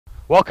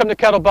Welcome to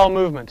Kettlebell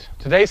Movement.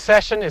 Today's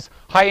session is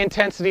high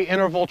intensity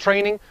interval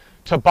training,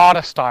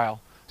 Tabata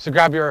style. So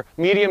grab your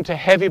medium to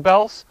heavy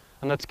bells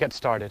and let's get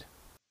started.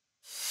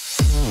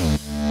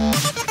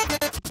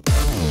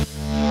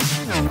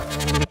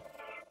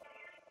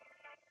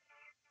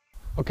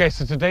 Okay,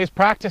 so today's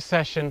practice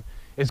session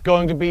is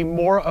going to be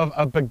more of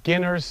a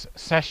beginner's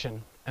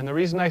session. And the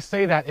reason I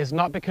say that is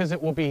not because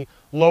it will be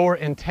lower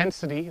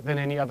intensity than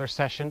any other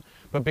session,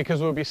 but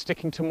because we'll be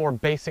sticking to more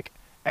basic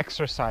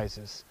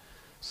exercises.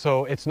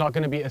 So it's not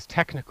going to be as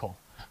technical.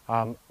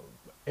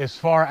 As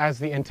far as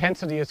the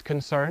intensity is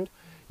concerned,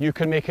 you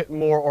can make it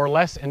more or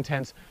less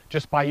intense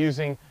just by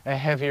using a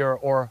heavier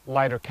or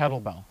lighter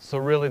kettlebell. So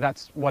really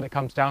that's what it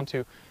comes down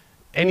to.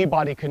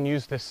 Anybody can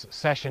use this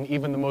session,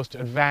 even the most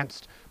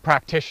advanced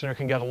practitioner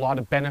can get a lot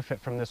of benefit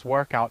from this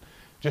workout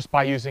just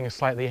by using a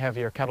slightly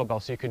heavier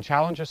kettlebell. So you can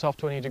challenge yourself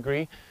to any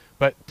degree,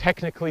 but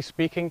technically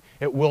speaking,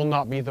 it will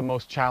not be the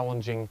most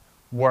challenging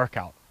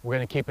workout. We're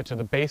going to keep it to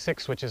the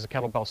basics, which is a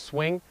kettlebell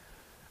swing,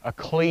 a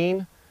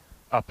clean,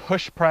 a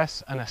push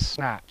press, and a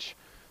snatch.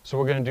 So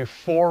we're going to do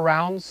 4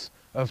 rounds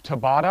of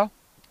Tabata,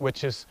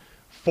 which is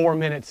 4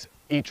 minutes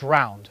each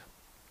round.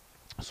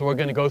 So we're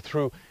going to go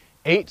through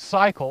 8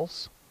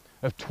 cycles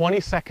of 20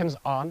 seconds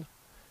on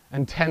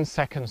and 10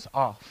 seconds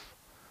off.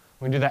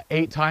 We're going to do that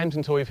 8 times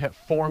until we've hit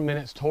 4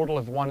 minutes total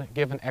of one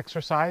given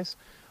exercise.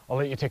 I'll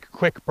let you take a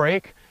quick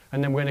break,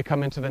 and then we're going to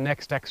come into the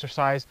next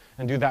exercise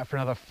and do that for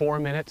another 4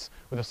 minutes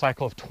with a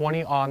cycle of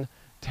 20 on,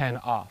 10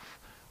 off.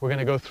 We're going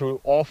to go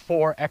through all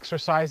 4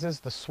 exercises: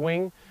 the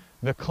swing,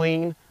 the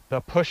clean, the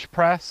push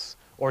press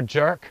or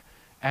jerk,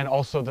 and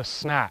also the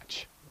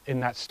snatch in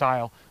that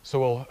style. So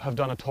we'll have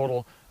done a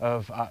total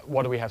of,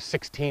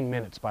 16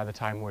 minutes by the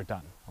time we're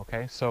done.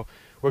 Okay, so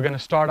we're going to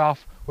start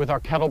off with our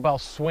kettlebell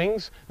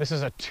swings. This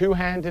is a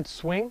 2-handed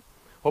swing.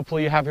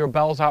 Hopefully you have your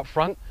bells out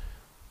front.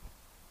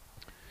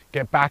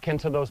 Get back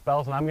into those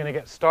bells, and I'm going to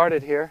get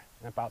started here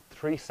in about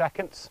 3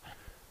 seconds.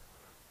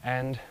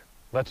 And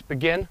let's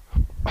begin.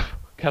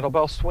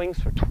 Kettlebell swings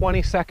for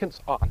 20 seconds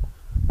on.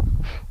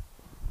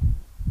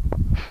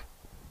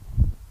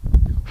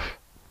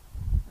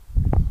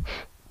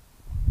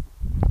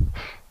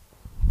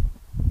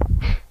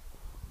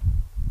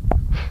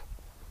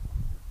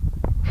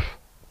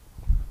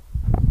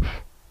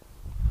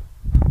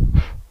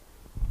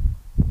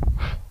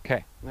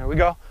 Okay, there we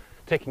go.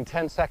 Taking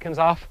 10 seconds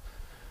off.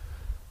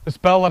 This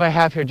bell that I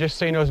have here, just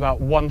so you know, is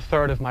about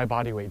 1/3 of my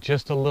body weight,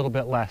 just a little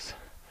bit less.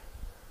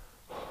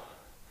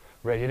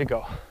 Ready to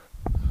go.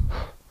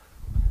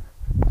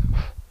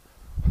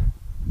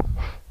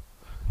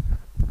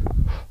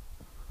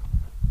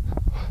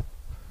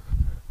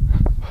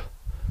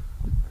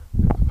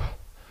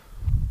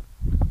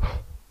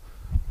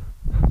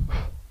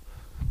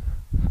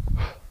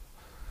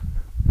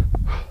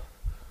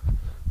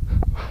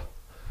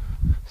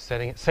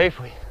 Setting it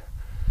safely.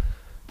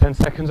 10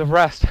 seconds of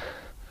rest.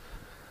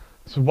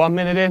 So 1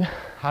 minute in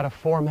out of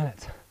 4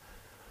 minutes.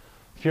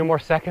 A few more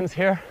seconds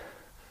here.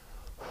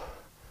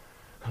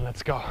 And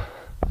let's go.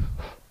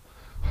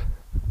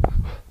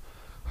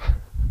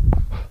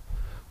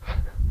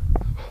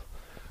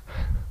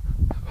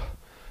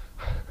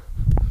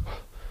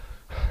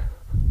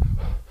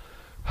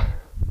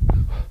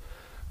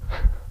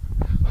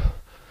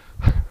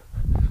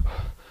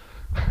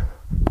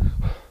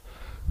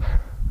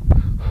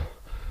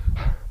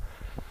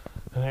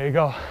 And there you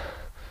go.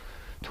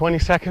 20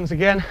 seconds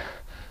again.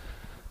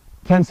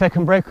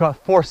 10-second break.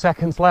 Got 4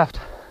 seconds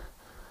left.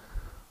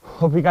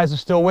 Hope you guys are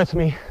still with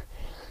me.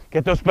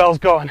 Get those bells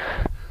going.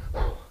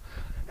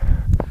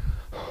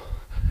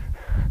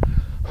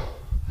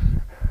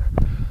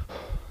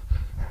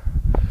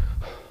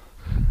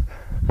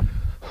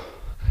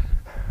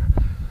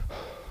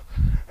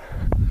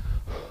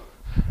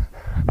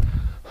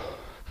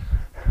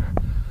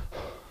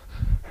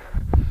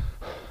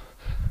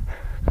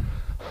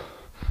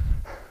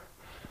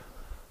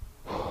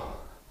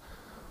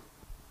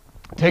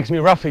 It takes me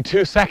roughly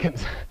 2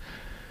 seconds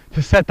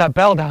to set that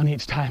bell down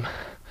each time.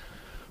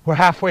 We're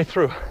halfway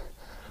through.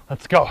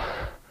 Let's go.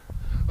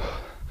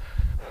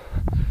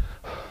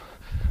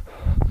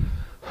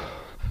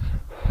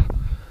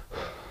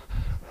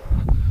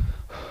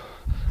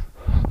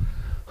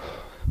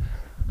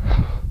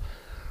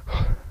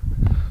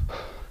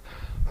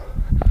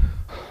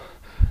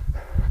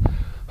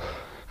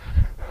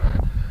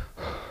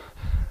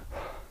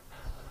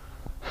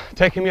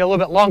 Taking me a little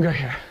bit longer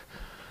here.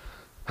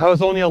 That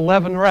was only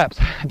 11 reps.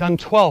 I'd done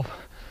 12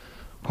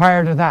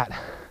 prior to that.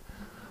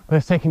 But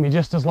it's taking me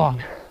just as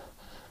long.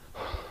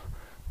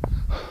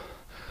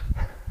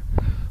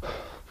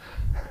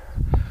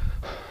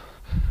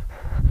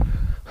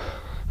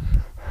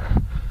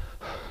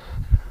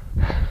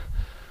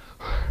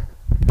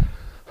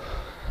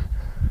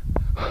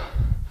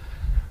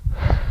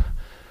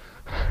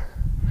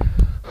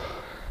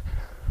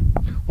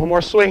 One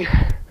more swing.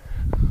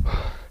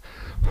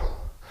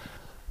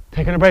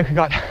 Taking a break. We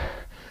got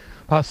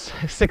about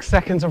 6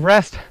 seconds of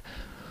rest.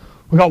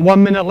 We got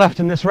 1 minute left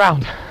in this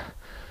round.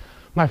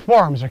 My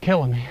forearms are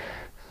killing me.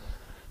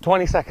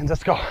 20 seconds,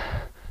 let's go.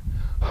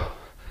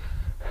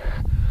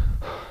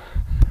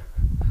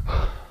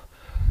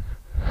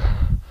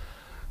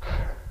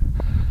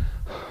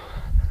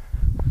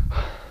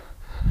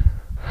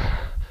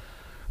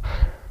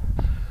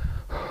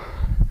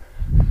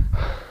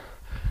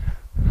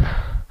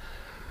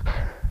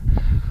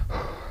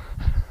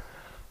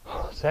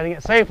 Setting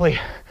it safely.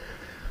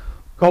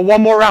 Got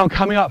one more round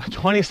coming up,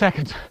 20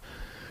 seconds.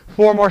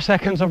 4 more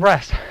seconds of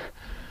rest.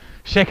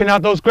 Shaking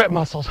out those grip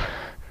muscles.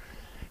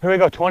 Here we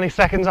go, 20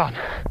 seconds on.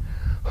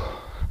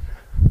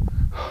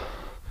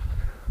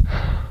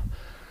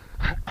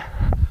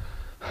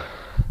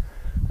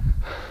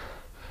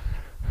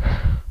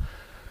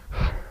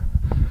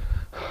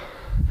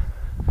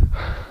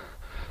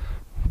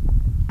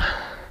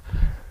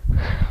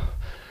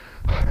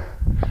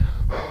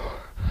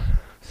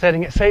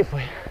 Setting it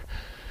safely.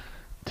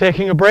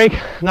 Taking a break,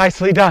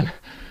 nicely done.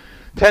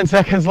 10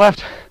 seconds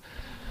left,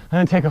 and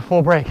then take a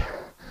full break.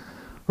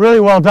 Really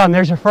well done.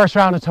 There's your first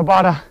round of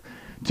Tabata.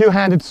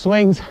 2-handed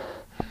swings.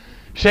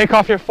 Shake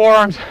off your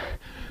forearms.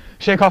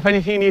 Shake off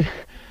anything you need.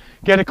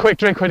 Get a quick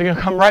drink. We're going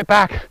to come right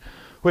back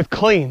with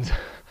cleans.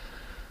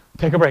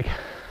 Take a break.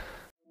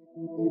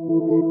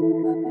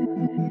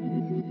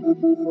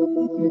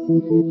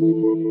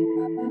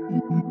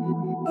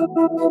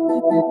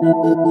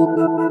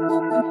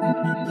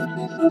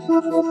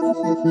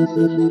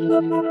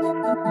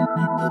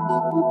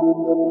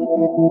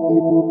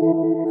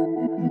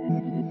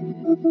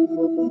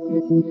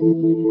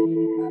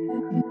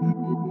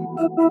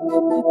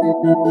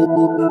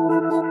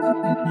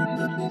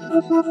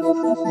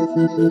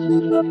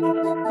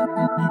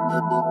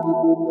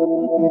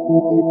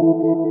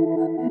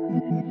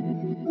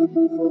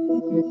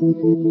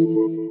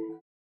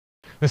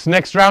 This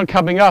next round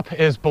coming up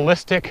is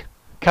ballistic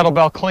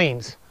kettlebell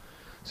cleans.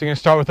 So you're going to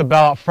start with the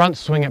bell out front,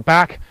 swing it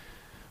back,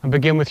 and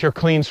begin with your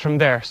cleans from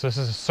there. So this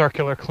is a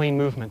circular clean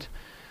movement.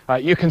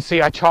 You can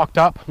see I chalked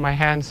up my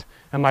hands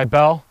and my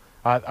bell.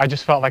 I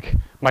just felt like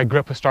my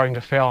grip was starting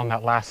to fail on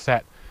that last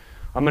set.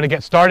 I'm going to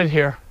get started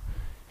here.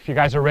 If you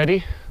guys are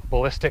ready,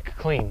 ballistic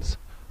cleans.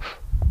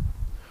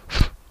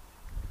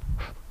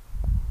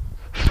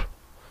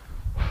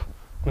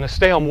 I'm going to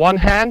stay on one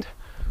hand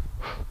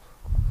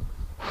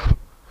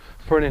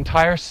for an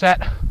entire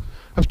set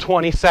of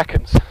 20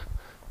 seconds.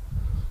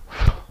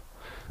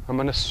 I'm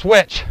going to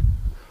switch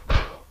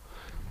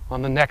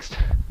on the next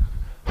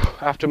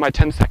after my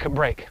 10-second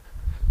break.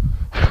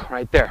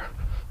 Right there.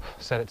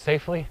 Set it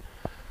safely.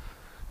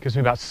 Gives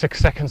me about 6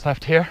 seconds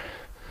left here.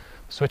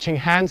 Switching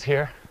hands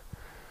here.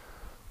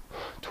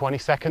 20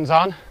 seconds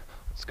on.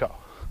 Let's go.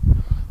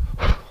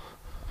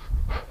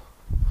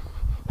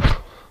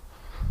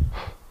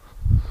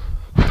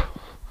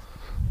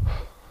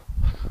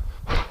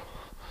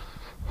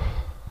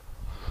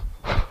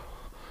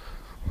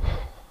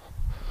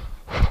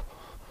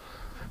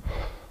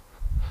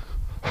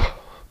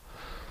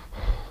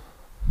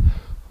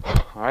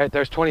 All right,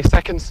 there's 20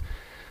 seconds.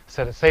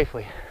 Set it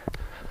safely.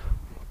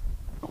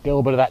 Get a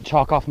little bit of that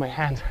chalk off my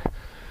hands.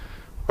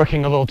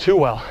 Working a little too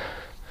well.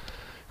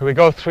 Here we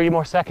go, 3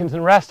 more seconds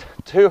and rest.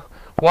 2,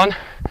 1.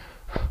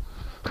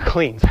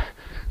 Cleans.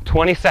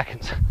 20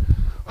 seconds.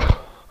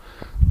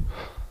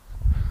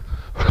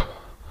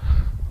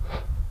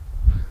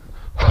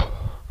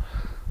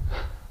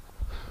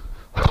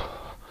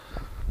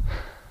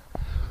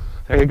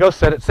 There you go,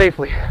 set it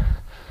safely.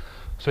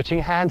 Switching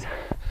hands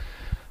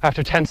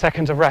after 10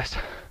 seconds of rest.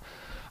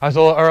 I was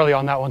a little early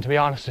on that one, to be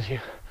honest with you.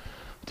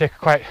 Take a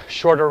quite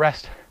shorter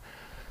rest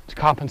to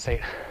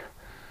compensate.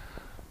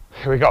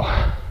 Here we go.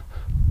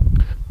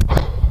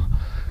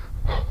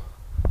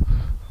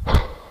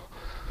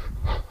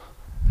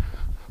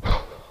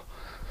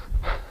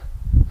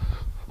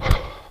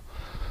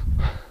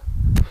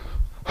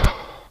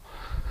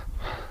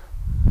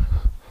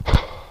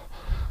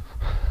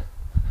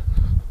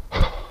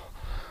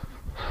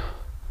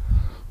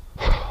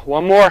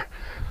 One more.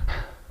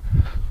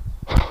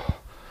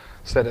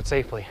 Set it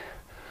safely.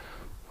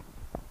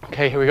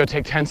 Okay, here we go.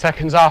 Take 10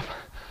 seconds off.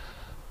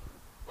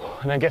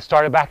 And then get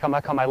started back on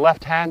my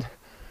left hand.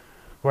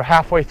 We're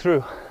halfway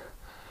through.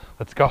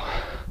 Let's go.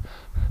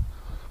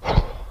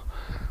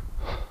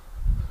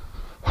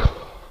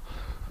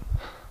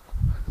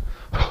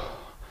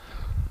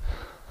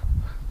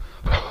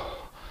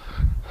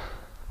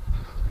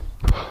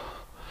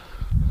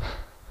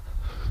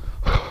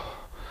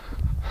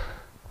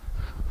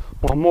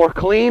 One more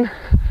clean.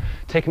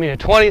 Take me to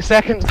 20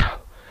 seconds.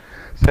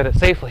 Set it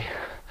safely.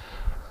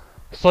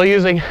 Still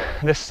using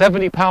this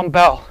 70-pound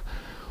bell.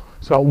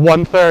 It's about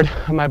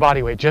 1/3 of my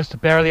body weight,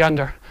 just barely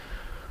under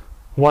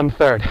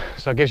 1/3.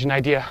 So it gives you an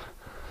idea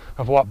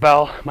of what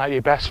bell might be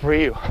best for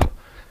you.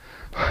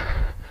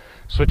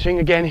 Switching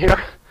again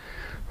here.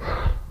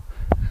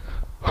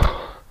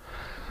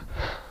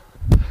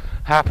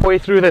 Halfway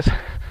through this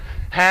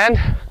hand.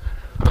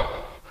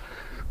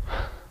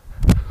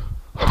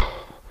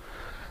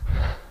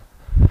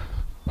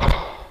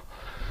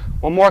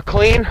 One more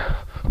clean.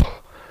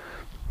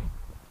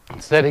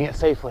 Setting it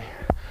safely.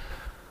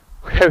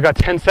 Okay, we've got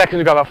 10 seconds,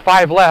 we've got about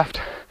 5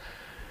 left.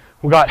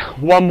 We've got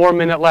 1 more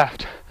minute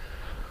left.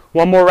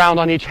 1 more round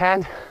on each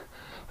hand.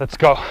 Let's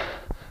go.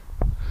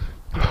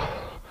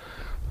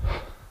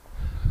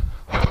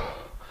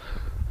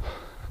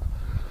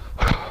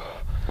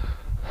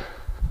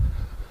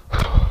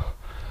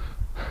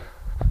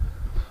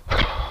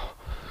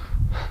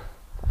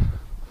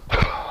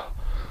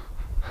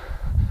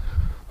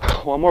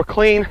 One more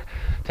clean.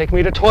 Take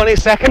me to 20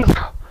 seconds.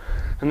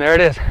 And there it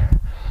is.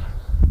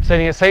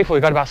 Sitting it safely.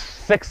 We've got about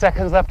 6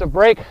 seconds left of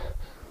break.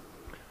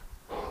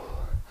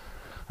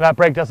 That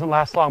break doesn't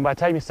last long. By the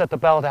time you set the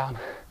bell down,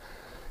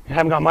 you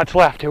haven't got much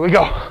left. Here we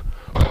go.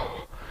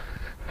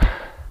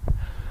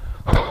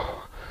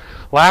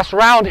 Last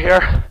round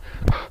here.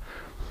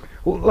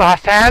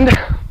 Last hand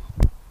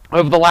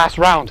of the last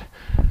round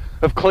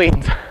of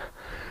cleans.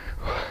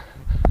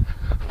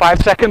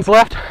 5 seconds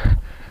left.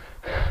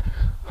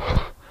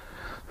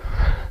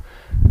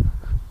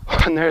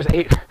 And there's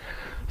 8.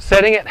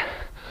 Setting it.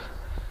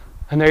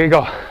 And there you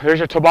go. There's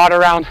your Tabata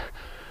round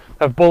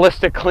of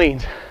ballistic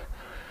cleans.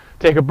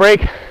 Take a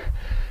break.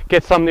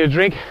 Get something to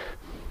drink.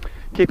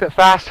 Keep it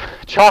fast.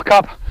 Chalk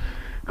up.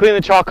 Clean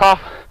the chalk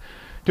off.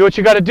 Do what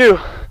you got to do.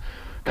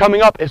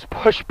 Coming up is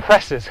push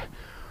presses.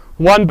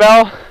 1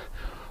 bell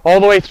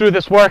all the way through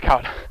this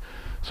workout.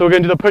 So we're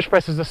going to do the push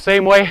presses the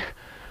same way,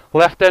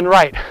 left and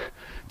right.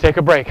 Take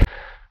a break.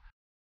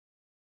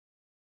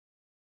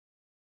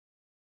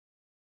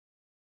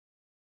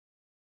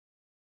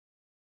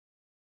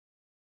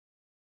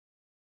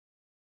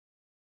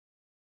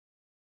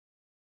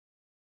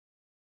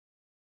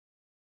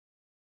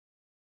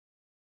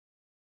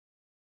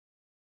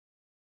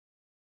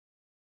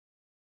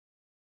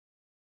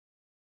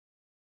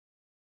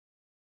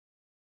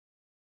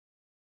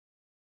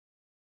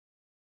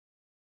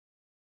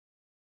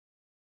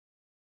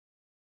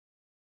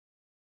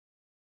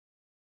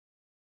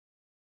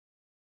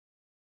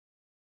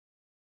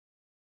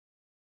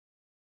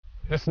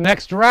 This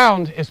next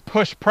round is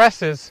push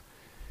presses,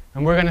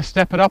 and we're going to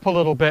step it up a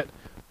little bit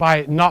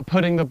by not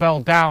putting the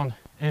bell down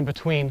in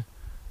between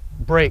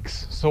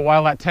breaks. So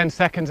while that 10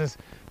 seconds is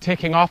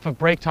ticking off of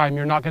break time,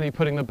 you're not going to be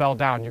putting the bell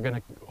down. You're going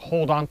to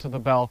hold on to the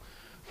bell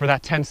for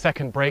that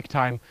 10-second break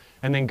time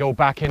and then go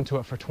back into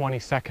it for 20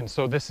 seconds.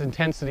 So this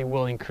intensity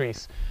will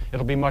increase.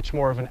 It'll be much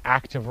more of an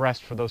active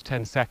rest for those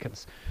 10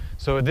 seconds.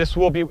 So this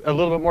will be a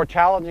little bit more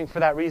challenging for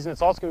that reason.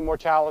 It's also going to be more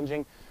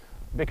challenging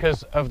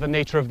because of the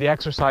nature of the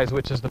exercise,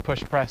 which is the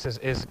push press,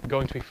 is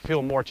going to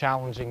feel more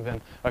challenging than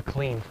a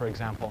clean, for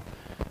example.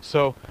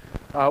 So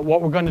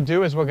what we're going to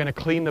do is we're going to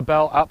clean the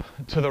bell up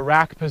to the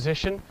rack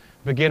position,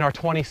 begin our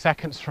 20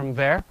 seconds from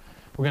there.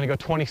 We're going to go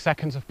 20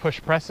 seconds of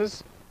push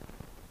presses.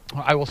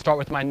 I will start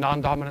with my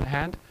non-dominant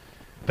hand.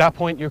 At that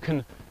point, you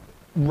can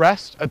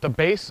rest at the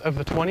base of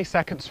the 20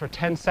 seconds for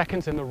 10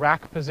 seconds in the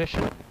rack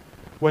position.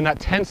 When that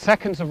 10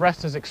 seconds of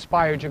rest is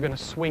expired, you're going to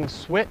swing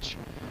switch,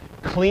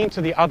 clean to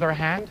the other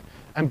hand,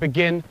 and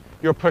begin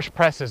your push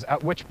presses,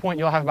 at which point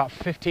you'll have about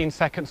 15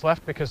 seconds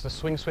left because the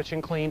swing, switch,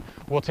 and clean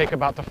will take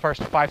about the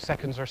first 5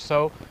 seconds or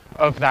so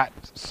of that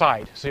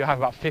side. So you'll have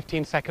about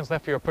 15 seconds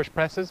left for your push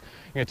presses.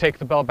 You're going to take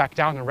the bell back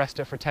down and rest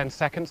it for 10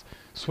 seconds,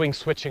 swing,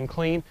 switch, and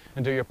clean,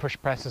 and do your push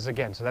presses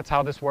again. So that's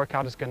how this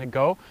workout is going to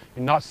go.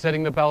 You're not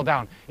setting the bell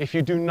down. If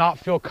you do not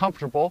feel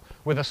comfortable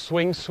with a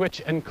swing,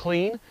 switch, and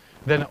clean,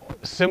 then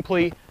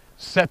simply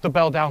set the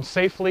bell down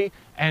safely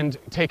and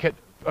take it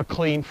a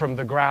clean from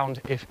the ground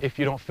if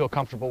you don't feel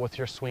comfortable with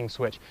your swing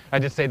switch. I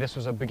did say this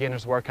was a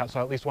beginner's workout, so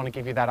I at least want to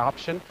give you that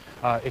option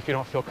if you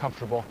don't feel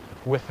comfortable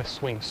with the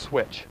swing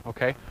switch,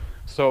 okay?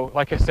 So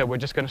like I said, we're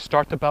just going to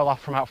start the bell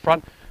off from out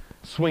front,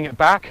 swing it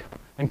back,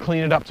 and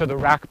clean it up to the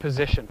rack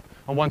position.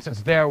 And once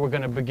it's there, we're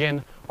going to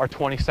begin our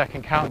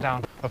 20-second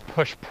countdown of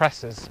push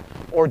presses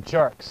or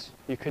jerks.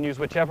 You can use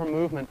whichever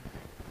movement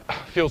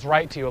feels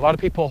right to you. A lot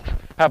of people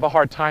have a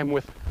hard time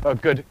with a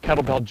good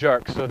kettlebell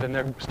jerk, so then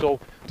they're still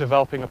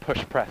developing a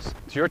push press.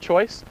 It's your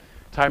choice.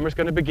 Timer's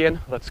going to begin.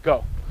 Let's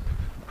go.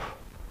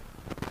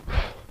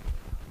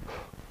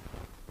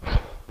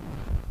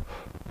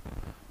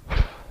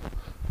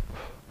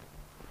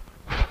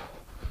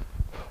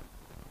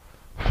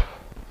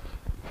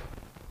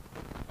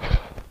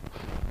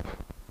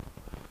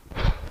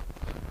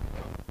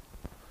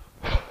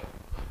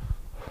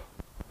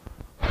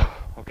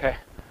 Okay,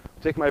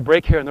 take my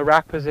break here in the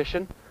rack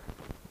position.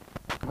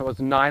 That was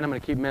 9. I'm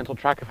going to keep mental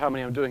track of how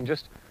many I'm doing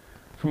just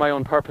for my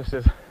own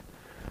purposes.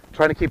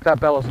 Trying to keep that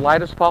bell as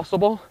light as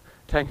possible.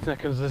 10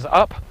 seconds is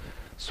up.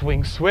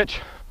 Swing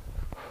switch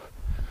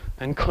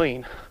and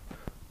clean.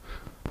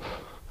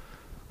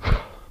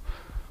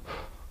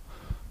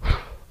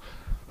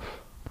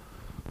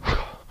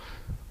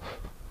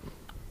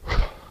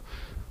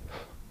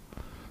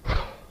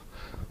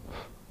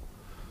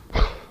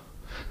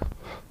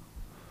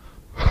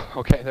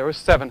 Okay, there was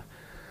 7.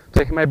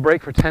 Taking my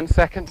break for 10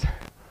 seconds.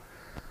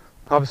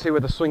 Obviously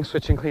with the swing,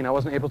 switch, and clean, I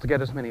wasn't able to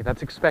get as many.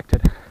 That's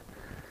expected.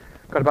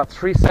 Got about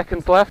 3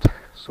 seconds left.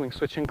 Swing,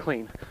 switch, and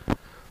clean.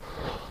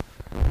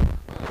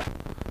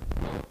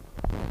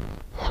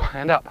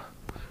 And up.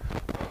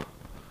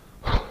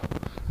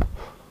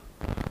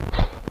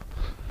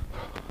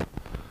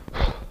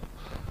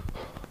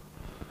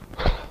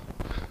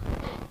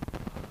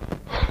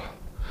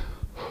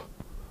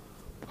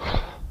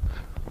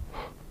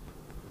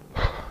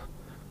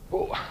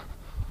 Ooh.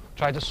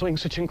 Tried to swing,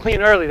 switch, and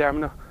clean early there. I'm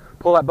going to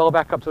pull that bell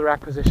back up to the rack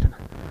position.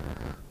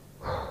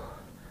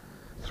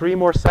 3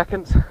 more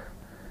seconds.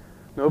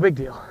 No big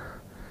deal.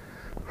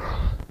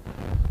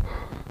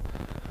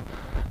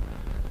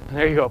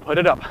 There you go, put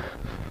it up.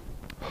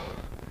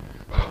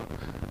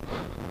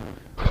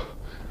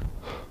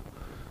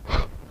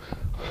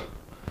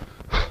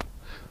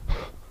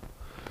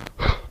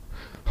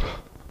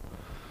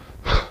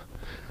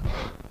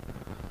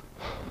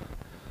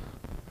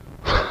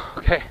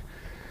 Okay,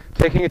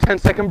 taking a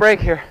 10-second break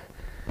here.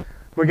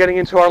 We're getting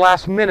into our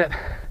last minute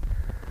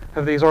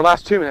of these, or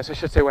last 2 minutes, I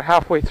should say. We're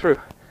halfway through.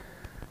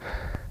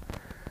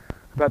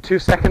 About 2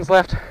 seconds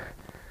left.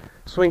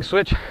 Swing,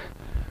 switch.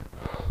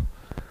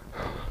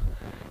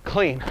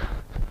 Clean.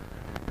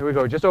 Here we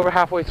go, just over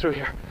halfway through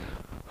here.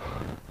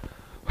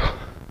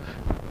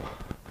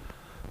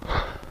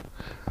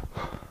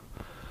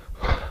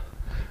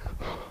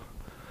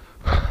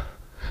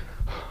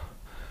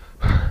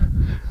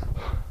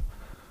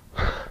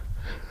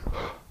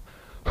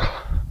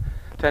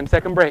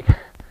 Ten-second break.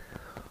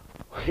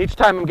 Each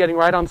time I'm getting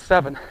right on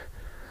 7. I'm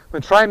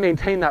going to try and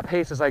maintain that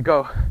pace as I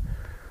go.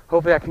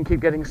 Hopefully I can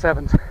keep getting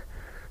 7s.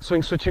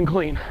 Swing, switch, and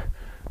clean.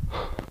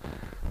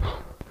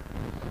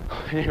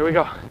 And here we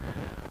go.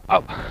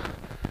 Up.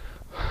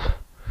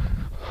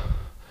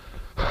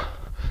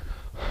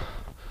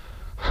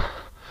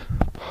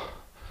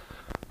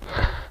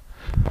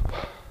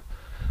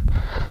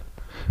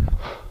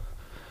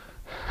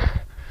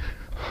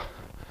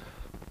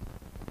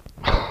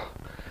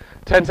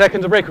 Ten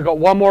seconds of break. We've got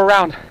one more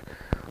round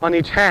on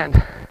each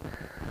hand.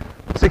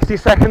 60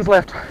 seconds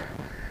left.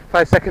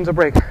 5 seconds of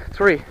break.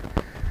 3.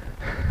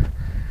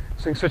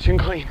 Swing, switch, and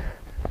clean.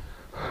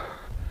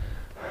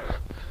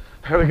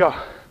 Here we go.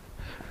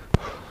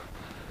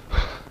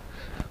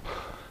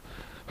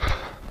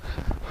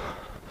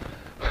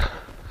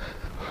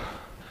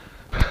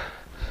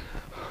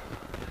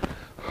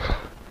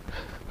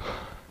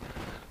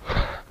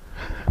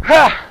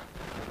 Ha!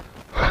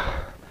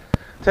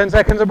 10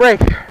 seconds of break.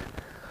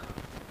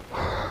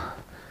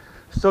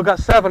 Still got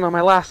 7 on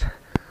my last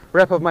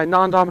rep of my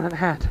non-dominant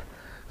hand.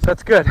 So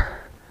that's good.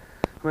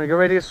 I'm gonna get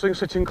ready to swing,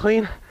 switch, and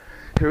clean.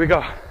 Here we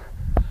go.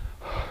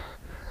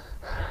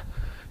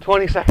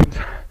 20 seconds.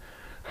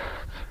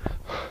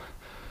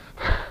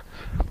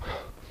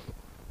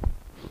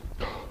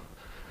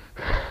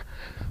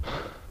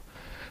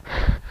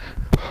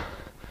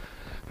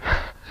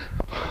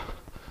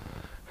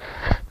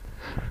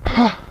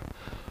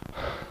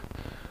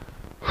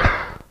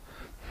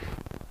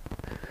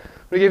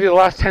 I'm going to give you the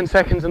last 10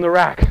 seconds in the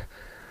rack.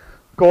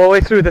 Go all the way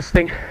through this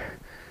thing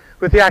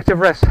with the active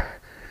rest.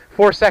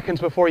 4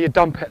 seconds before you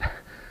dump it.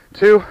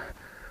 2,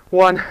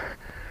 1,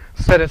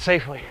 set it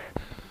safely.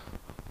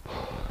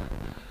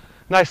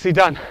 Nicely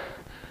done.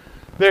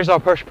 There's our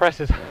push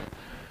presses.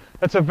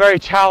 That's a very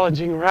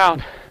challenging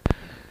round.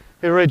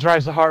 It really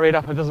drives the heart rate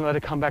up and doesn't let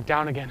it come back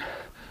down again.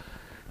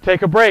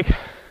 Take a break,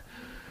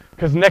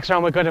 because next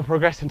round we're going to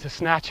progress into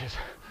snatches.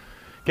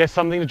 Get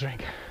something to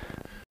drink.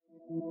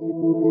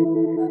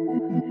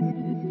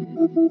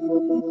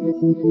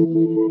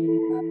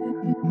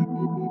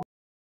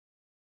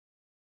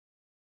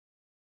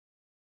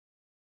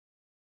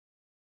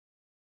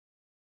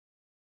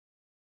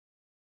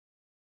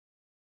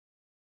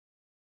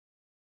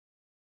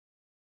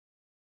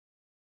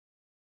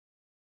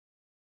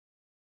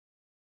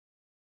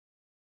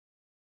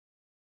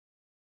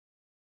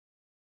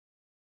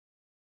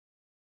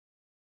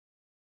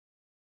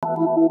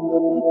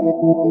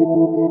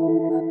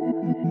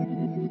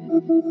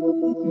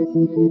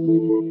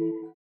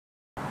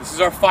 This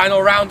is our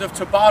final round of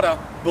Tabata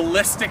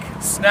ballistic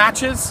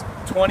snatches.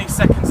 20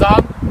 seconds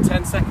on,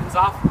 10 seconds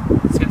off.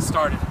 Let's get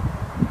started.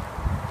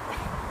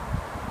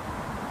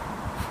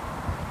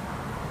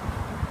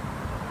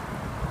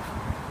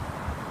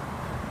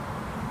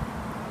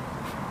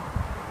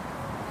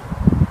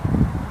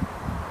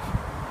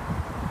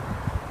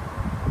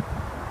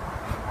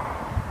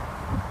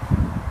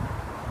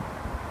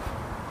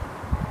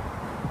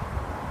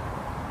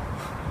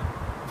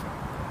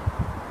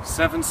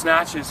 Seven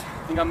snatches.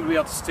 I think I'm going to be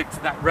able to stick to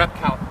that rep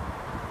count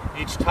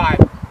each time.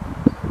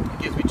 It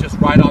gives me just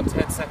right on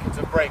 10 seconds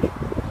of break.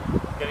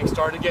 Getting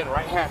started again,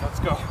 right hand, let's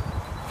go.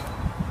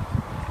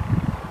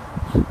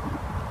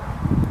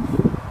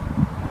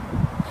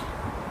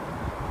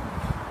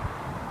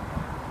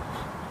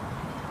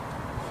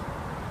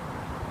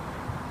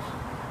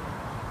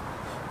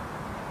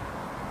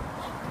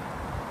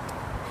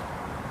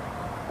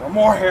 One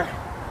more here.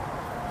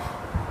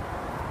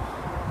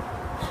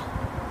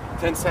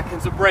 10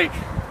 seconds of break.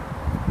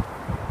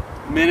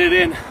 Minute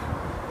in.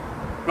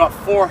 About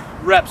 4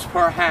 reps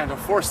per hand, or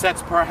 4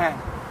 sets per hand.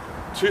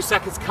 2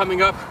 seconds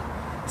coming up.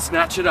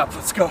 Snatch it up.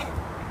 Let's go.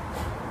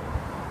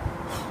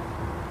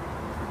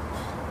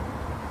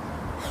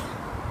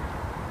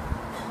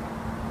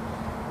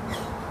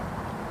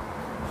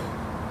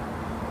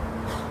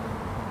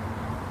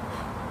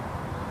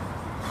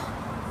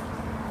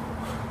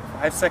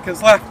 Five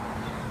seconds left.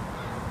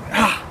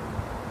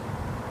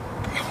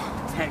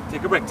 10.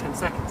 Take a break. 10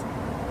 seconds.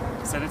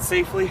 Set it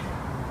safely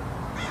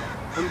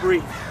and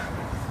breathe.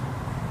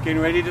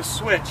 Getting ready to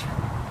switch.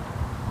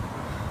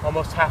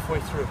 Almost halfway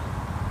through.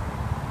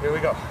 Here we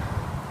go.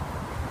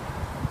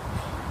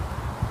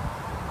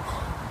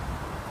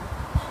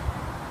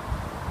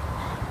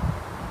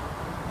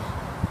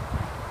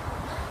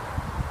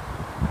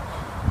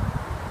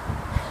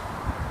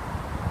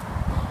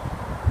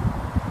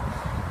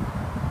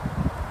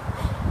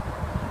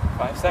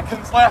 5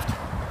 seconds left.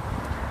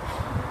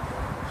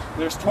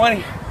 There's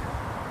 20.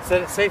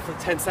 Set it safely,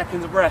 10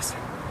 seconds of rest.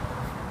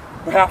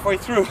 We're halfway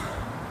through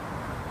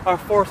our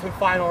fourth and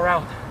final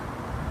round.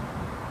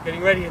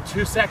 Getting ready in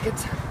 2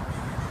 seconds.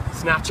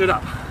 Snatch it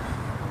up.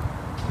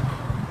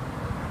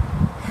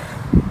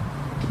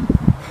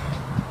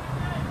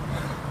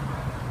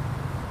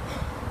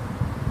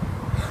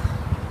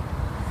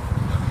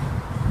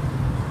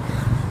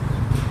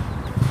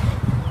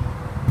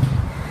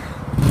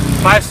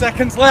 Five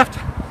seconds left.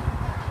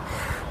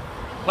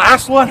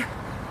 Last one.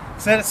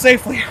 Set it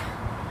safely.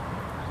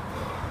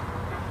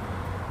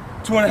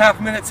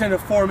 2.5 minutes into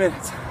 4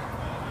 minutes.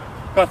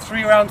 Got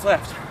 3 rounds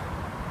left.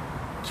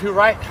 2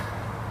 right,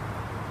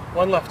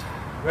 1 left.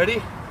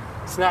 Ready?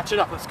 Snatch it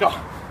up. Let's go.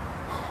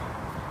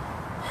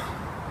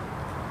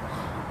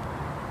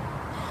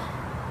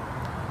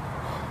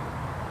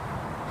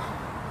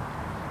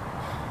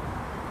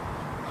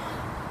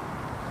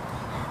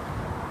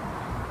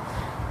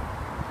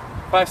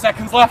 Five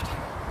seconds left.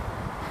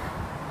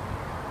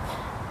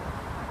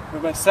 We're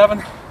by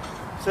 7.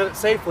 Set it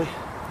safely.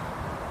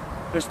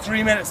 There's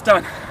 3 minutes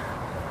done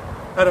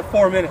out of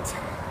 4 minutes.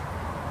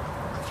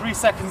 3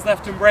 seconds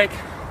left in break.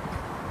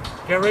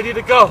 Get ready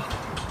to go.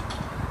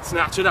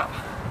 Snatch it up.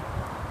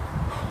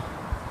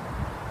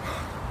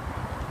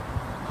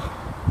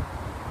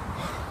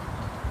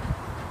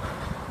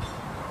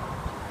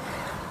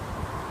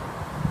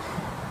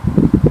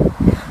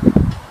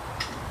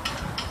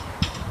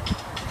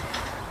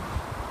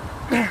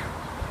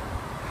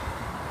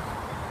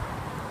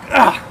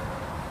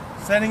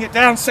 Setting it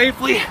down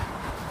safely,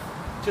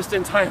 just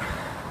in time.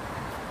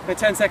 My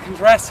 10 seconds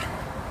rest.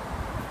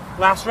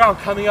 Last round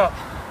coming up.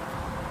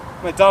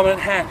 My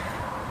dominant hand.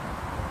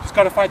 Just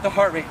gotta fight the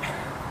heart rate.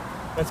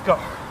 Let's go.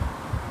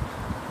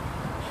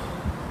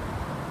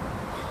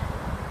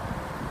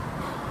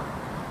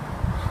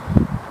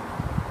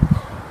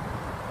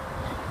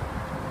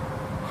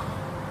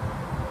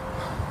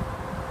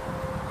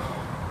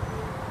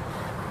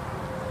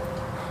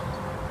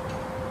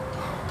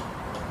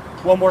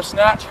 One more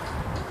snatch.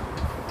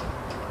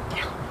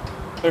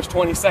 There's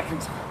 20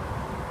 seconds.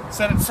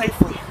 Set it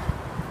safely.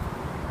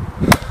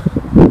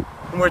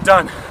 And we're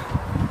done.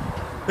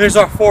 There's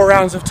our 4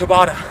 rounds of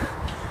Tabata.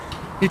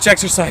 Each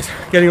exercise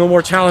getting a little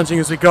more challenging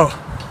as we go.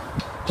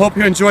 Hope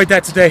you enjoyed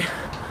that today.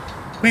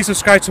 Please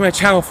subscribe to my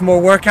channel for more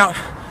workout,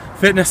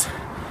 fitness,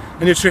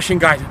 and nutrition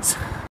guidance.